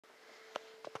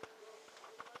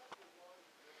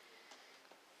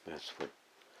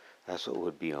That's what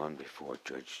would be on before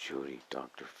Judge Judy,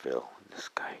 Dr. Phil. This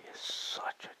guy is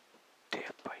such a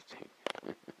dip, I think.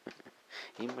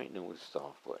 He might know his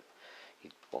stuff, but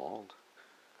he's bald.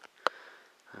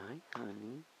 Hi,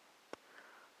 honey.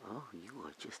 Oh, you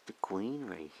are just the queen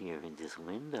right here in this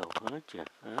window, aren't you?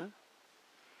 Huh?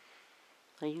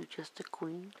 Are you just a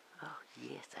queen? Oh,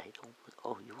 yes, I don't.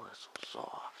 Oh, you are so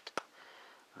soft.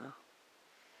 Huh?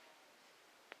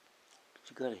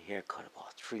 She got a haircut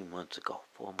about 3 months ago,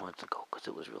 4 months ago, because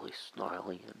it was really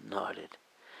snarly and knotted,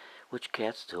 which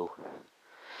cats do.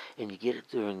 And you get it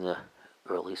during the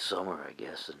early summer, I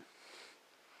guess, and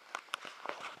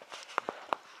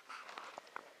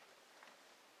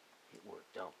it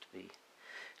worked out to be.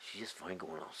 She's just fine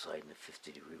going outside in the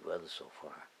 50-degree weather so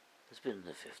far. It's been in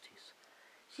the 50s.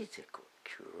 She's a good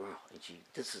girl, and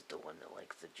this is the one that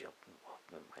likes to jump up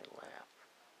in my lap.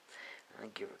 And I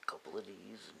give her a couple of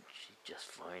these, and she's just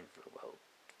fine for about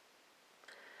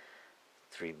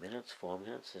 3 minutes, 4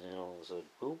 minutes, and then all of a sudden,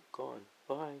 boom, gone,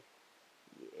 bye.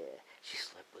 Yeah, she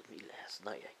slept with me last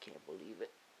night. I can't believe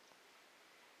it.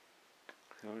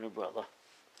 Her and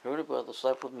her brother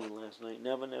slept with me last night.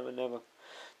 Never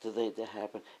did that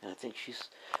happen. And I think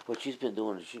what she's been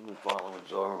doing is she's been following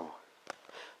Zorro,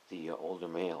 the older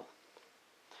male,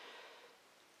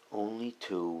 only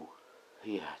to,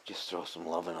 just throw some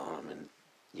loving on him. And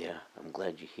yeah, I'm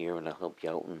glad you're here, and I'll help you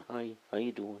out. And hi, how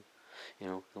you doing? You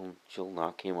know, she'll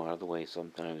knock him out of the way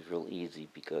sometimes real easy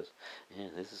because,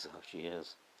 this is how she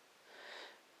is.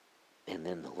 And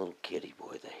then the little kitty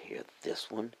boy, this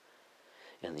one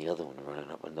and the other one running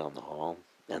up and down the hall,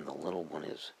 and the little one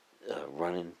is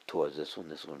running towards this one.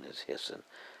 This one is hissing,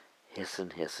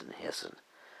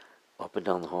 up and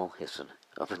down the hall, hissing,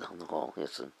 up and down the hall,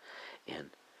 hissing.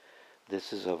 And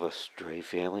this is of a stray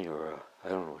family, or I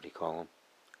don't know what you call them,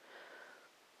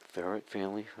 ferret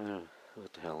family. I don't know,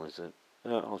 what the hell is it?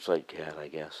 Outside cat, I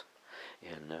guess.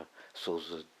 And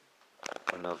so's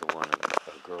another one,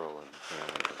 a girl in the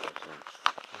family.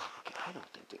 I don't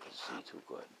think they can see too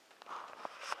good.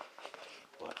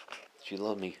 But she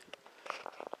loved me.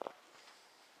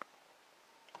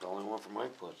 The only one for my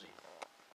pussy.